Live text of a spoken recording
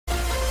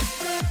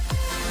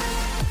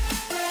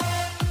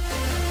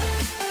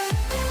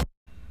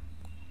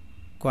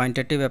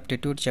Quantitative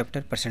Aptitude Chapter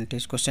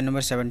Percentage. Question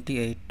number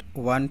 78.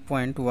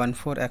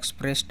 1.14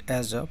 expressed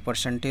as a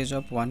percentage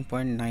of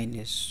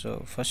 1.9 is.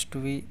 So first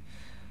we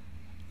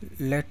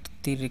let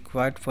the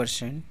required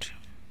percent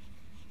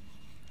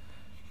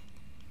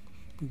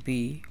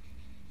be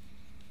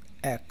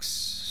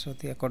x. So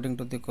according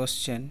to the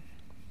question,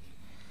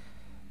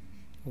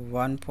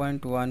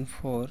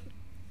 1.14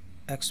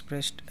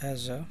 expressed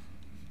as a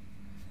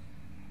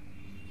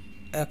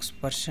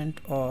x%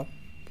 of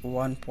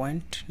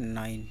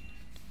 1.9.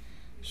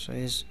 So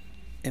is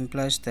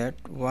implies that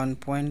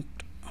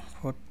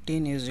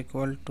 1.14 is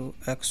equal to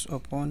x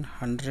upon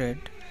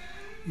 100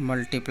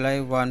 multiply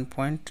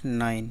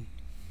 1.9.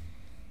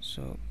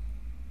 so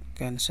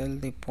cancel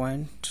the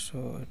point,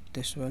 so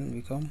this will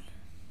become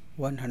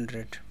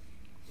 100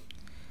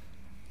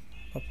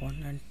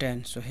 upon and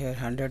 10. So here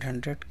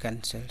 100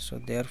 cancel,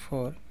 so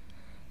therefore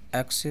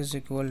x is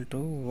equal to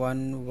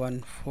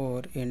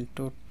 114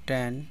 into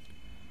 10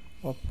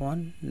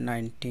 upon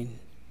 19,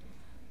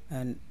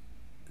 and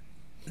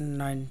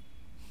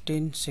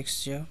 19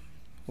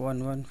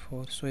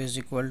 114, so is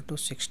equal to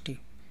 60%.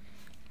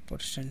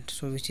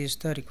 So which is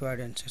the required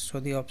answer? So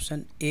the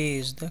option A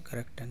is the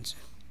correct answer.